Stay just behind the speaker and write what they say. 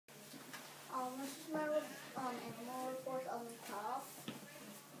animal report on Macaw.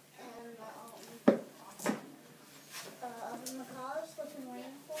 And the macaws live in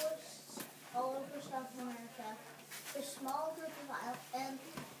rainforests all over South America. The small group of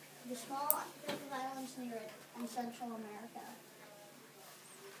islands near it in Central America.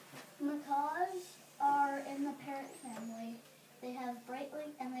 Macaws are in the parrot family. They have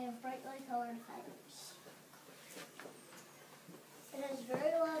brightly colored feathers. It has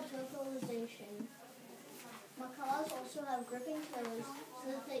very loud vocalization. Macaws also have gripping toes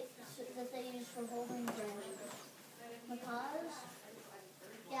that they use for holding branches. Macaws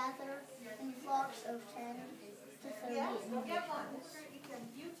gather in flocks of 10 to 30 individuals.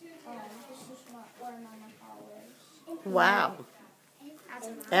 This is where my macaw lives. Wow.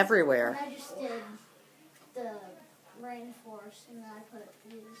 Everywhere. And I just did the rainforest, and then I put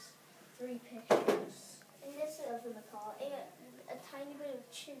these 3 pictures. And this is of the macaw. A tiny bit of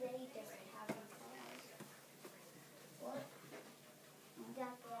Chile doesn't have macaws. What?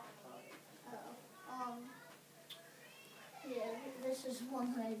 Yeah, this is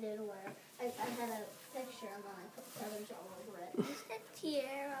one that I did where I had a picture and then I put feathers all over it. Does that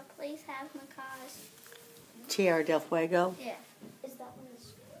Tierra place have macaws? Tierra del Fuego? Yeah. Is that one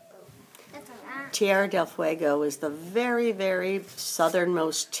is... Oh. That's all right. Tierra del Fuego is the very, very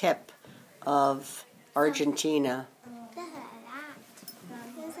southernmost tip of Argentina.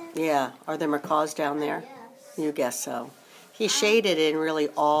 Yeah. Are there macaws down there? Yes. You guess so. He shaded in really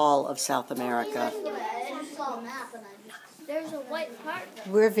all of South America. There's a white part.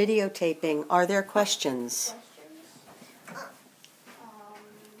 We're videotaping. Are there questions?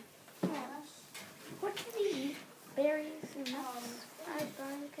 What do they eat? Berries and nuts.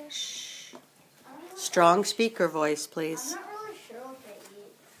 Shh. Strong speaker voice, please. I'm not really sure what they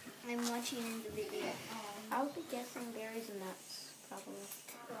eat. I'm watching the video. I would be guessing berries and nuts, probably.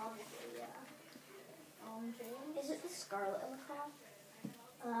 Probably, yeah. James? Is it the scarlet macaw?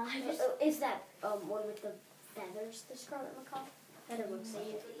 Is that one with the feathers, the scarlet macaw? That it looks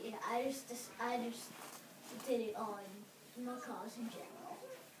like. Yeah, I just did it on macaws in general,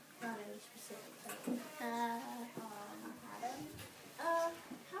 not any specific thing. Adam?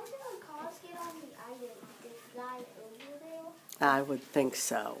 How do macaws get on the island? They fly over there? I would think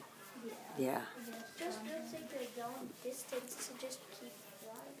so. Yeah. Just feels like they're going distance to just keep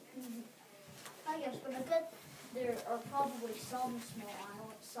flying. Mm-hmm. I guess, but I bet there are probably some small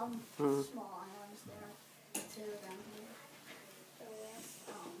islands there too around here.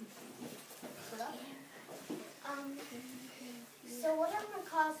 So what are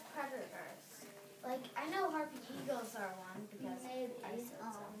macaws' predators? Like, I know harpy eagles are one because maybe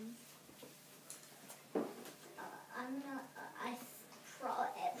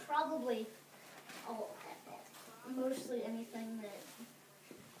probably mostly anything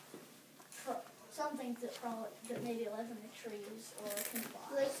something that maybe live in the trees or can fly.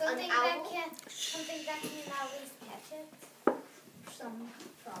 Like something that can at least catch it. Some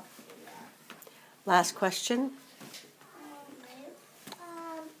probably, yeah. Last question.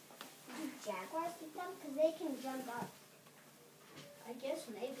 Do jaguars eat them? Because they can jump up. I guess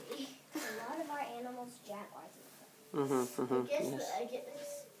maybe. A lot of our animals, jaguars eat them.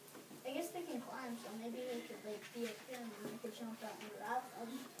 I guess they can climb, so maybe they could be a kid and they could jump out and grab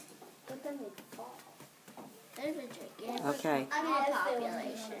them. But then they could fall. There's a gigantic Okay.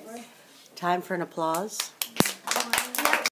 population. Time for an applause.